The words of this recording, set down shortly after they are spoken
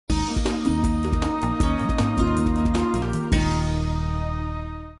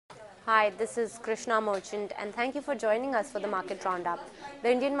Hi, this is Krishna Merchant, and thank you for joining us for the market roundup. The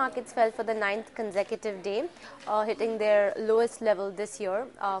Indian markets fell for the ninth consecutive day, hitting their lowest level this year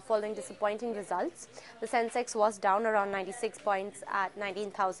following disappointing results. The Sensex was down around 96 points at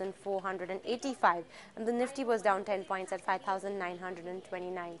 19,485, and the Nifty was down 10 points at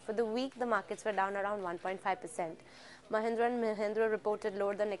 5,929. For the week, the markets were down around 1.5%. Mahindra & Mahindra reported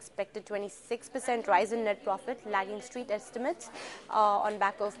lower than expected 26% rise in net profit, lagging street estimates on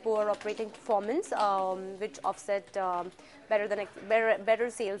back of poor operating performance, which offset better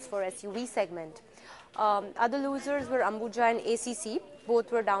sales for SUV segment. Other losers were Ambuja and ACC.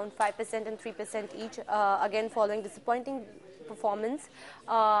 Both were down 5% and 3% each, again following disappointing performance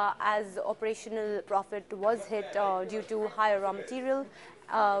as operational profit was hit due to higher raw material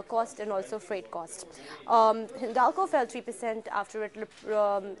cost and also freight cost. Hindalco fell 3% after it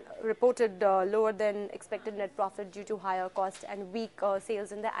reported lower than expected net profit due to higher cost and weak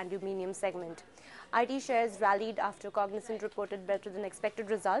sales in the aluminium segment. IT shares rallied after Cognizant reported better than expected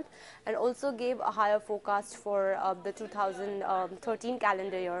result and also gave a higher forecast for the 2013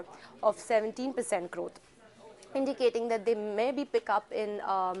 calendar year of 17% growth, indicating that they may be pick up in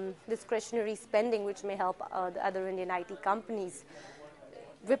discretionary spending, which may help the other Indian IT companies.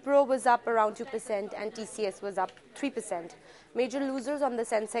 Wipro was up around 2% and TCS was up 3%. Major losers on the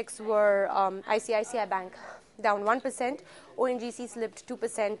Sensex were ICICI Bank down 1%, ONGC slipped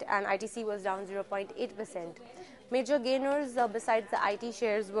 2% and ITC was down 0.8%. Major gainers besides the IT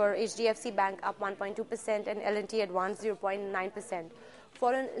shares were HDFC Bank up 1.2% and L&T advanced 0.9%.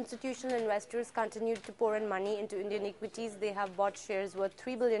 Foreign institutional investors continued to pour in money into Indian equities. They have bought shares worth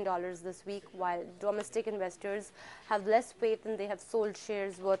 $3 billion this week, while domestic investors have less faith and they have sold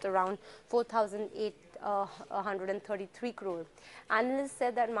shares worth around 4,833 crore. Analysts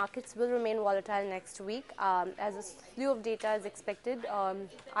said that markets will remain volatile next week as a slew of data is expected,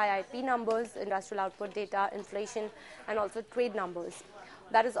 IIP numbers, industrial output data, inflation, and also trade numbers.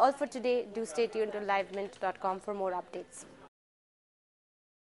 That is all for today. Do stay tuned to livemint.com for more updates.